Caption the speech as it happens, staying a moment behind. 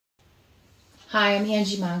Hi, I'm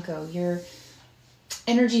Angie Manco, your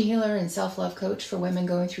energy healer and self-love coach for women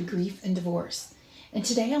going through grief and divorce. And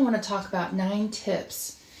today I want to talk about 9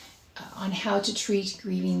 tips on how to treat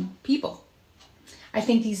grieving people. I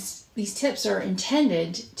think these tips are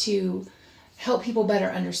intended to help people better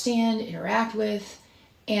understand, interact with,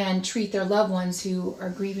 and treat their loved ones who are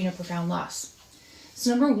grieving a profound loss. So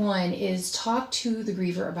number 1 is talk to the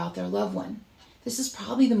griever about their loved one. This is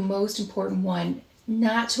probably the most important one,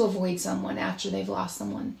 not to avoid someone after they've lost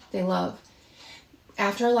someone they love.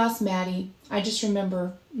 After I lost Maddie, I just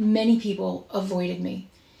remember many people avoided me.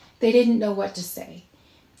 They didn't know what to say.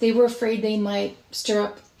 They were afraid they might stir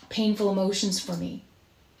up painful emotions for me.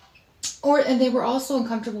 And they were also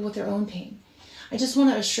uncomfortable with their own pain. I just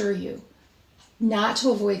want to assure you, not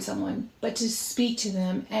to avoid someone, but to speak to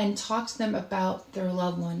them and talk to them about their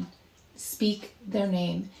loved one. Speak their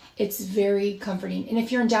name. It's very comforting. And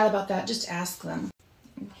if you're in doubt about that, just ask them.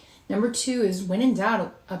 Number 2 is when in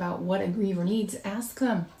doubt about what a griever needs, ask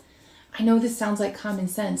them. I know this sounds like common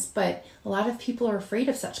sense, but a lot of people are afraid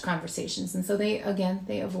of such conversations. And so they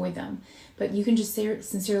avoid them. But you can just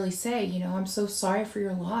sincerely say, I'm so sorry for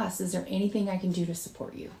your loss. Is there anything I can do to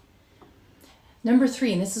support you? Number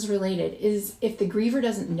 3, and this is related, is if the griever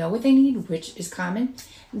doesn't know what they need, which is common,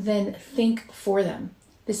 then think for them.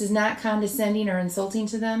 This is not condescending or insulting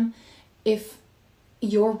to them. If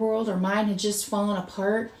your world or mine had just fallen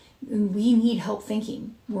apart, we need help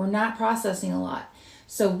thinking. We're not processing a lot.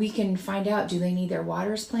 So we can find out, do they need their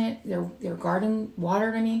their garden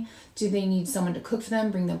watered? Do they need someone to cook for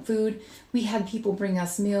them, bring them food? We had people bring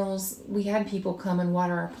us meals. We had people come and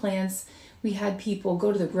water our plants. We had people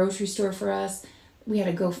go to the grocery store for us. We had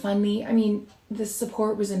a GoFundMe. The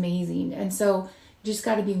support was amazing. And so you just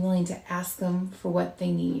got to be willing to ask them for what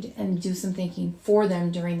they need and do some thinking for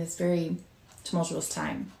them during this very tumultuous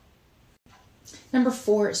time. Number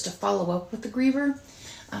 4 is to follow up with the griever.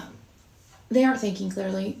 They aren't thinking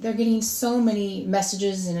clearly. They're getting so many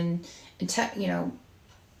messages and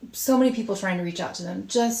so many people trying to reach out to them.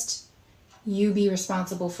 Just you be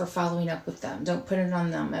responsible for following up with them. Don't put it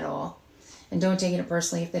on them at all. And don't take it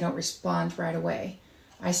personally if they don't respond right away.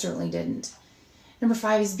 I certainly didn't. Number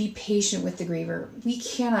 5 is be patient with the griever. We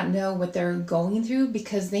cannot know what they're going through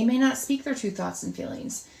because they may not speak their true thoughts and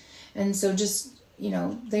feelings. And so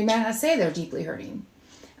they may not say they're deeply hurting.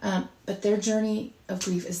 But their journey of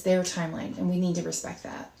grief is their timeline, and we need to respect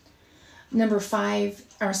that. Number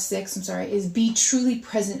 6, is be truly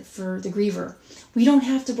present for the griever. We don't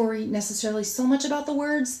have to worry necessarily so much about the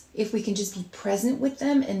words if we can just be present with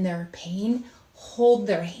them in their pain, hold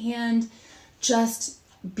their hand, just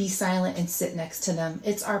be silent and sit next to them.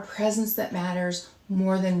 It's our presence that matters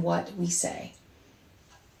more than what we say.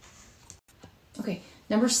 Okay,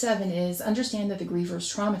 number 7 is understand that the griever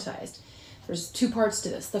is traumatized. There's 2 parts to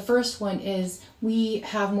this. The first one is we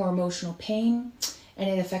have more emotional pain and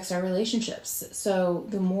it affects our relationships. So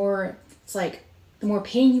the more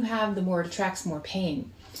pain you have, the more it attracts more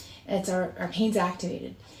pain. It's our pain's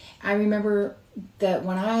activated. I remember that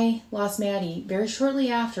when I lost Maddie, very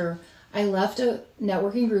shortly after, I left a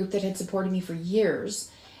networking group that had supported me for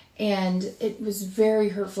years, and it was very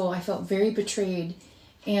hurtful. I felt very betrayed,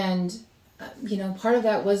 and part of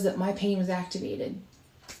that was that my pain was activated.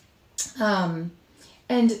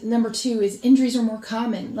 And number 2 is injuries are more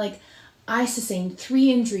common. I sustained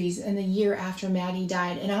 3 injuries in the year after Maddie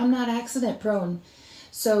died, and I'm not accident prone.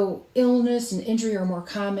 So illness and injury are more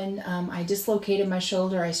common. I dislocated my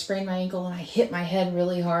shoulder, I sprained my ankle, and I hit my head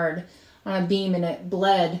really hard on a beam and it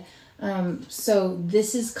bled. So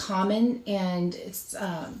this is common, and it's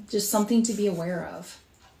just something to be aware of.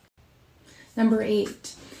 Number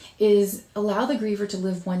 8 is allow the griever to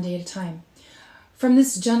live one day at a time. From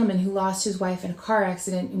this gentleman who lost his wife in a car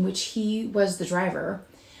accident in which he was the driver,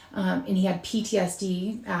 and he had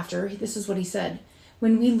PTSD after, this is what he said: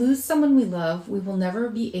 when we lose someone we love, we will never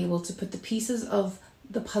be able to put the pieces of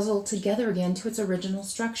the puzzle together again to its original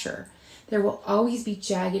structure. There will always be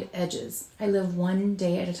jagged edges. I live one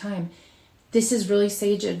day at a time. This is really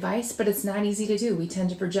sage advice, but it's not easy to do. We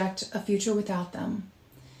tend to project a future without them.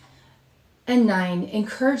 And 9,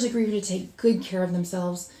 encourage the griever to take good care of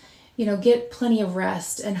themselves. Get plenty of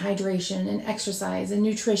rest and hydration and exercise and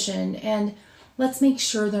nutrition, and let's make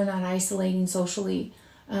sure they're not isolating socially.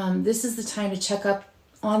 This is the time to check up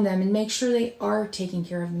on them and make sure they are taking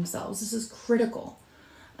care of themselves. This is critical.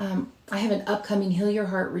 I have an upcoming Heal Your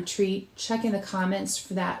Heart retreat. Check in the comments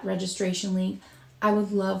for that registration link. I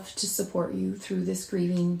would love to support you through this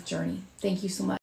grieving journey. Thank you so much.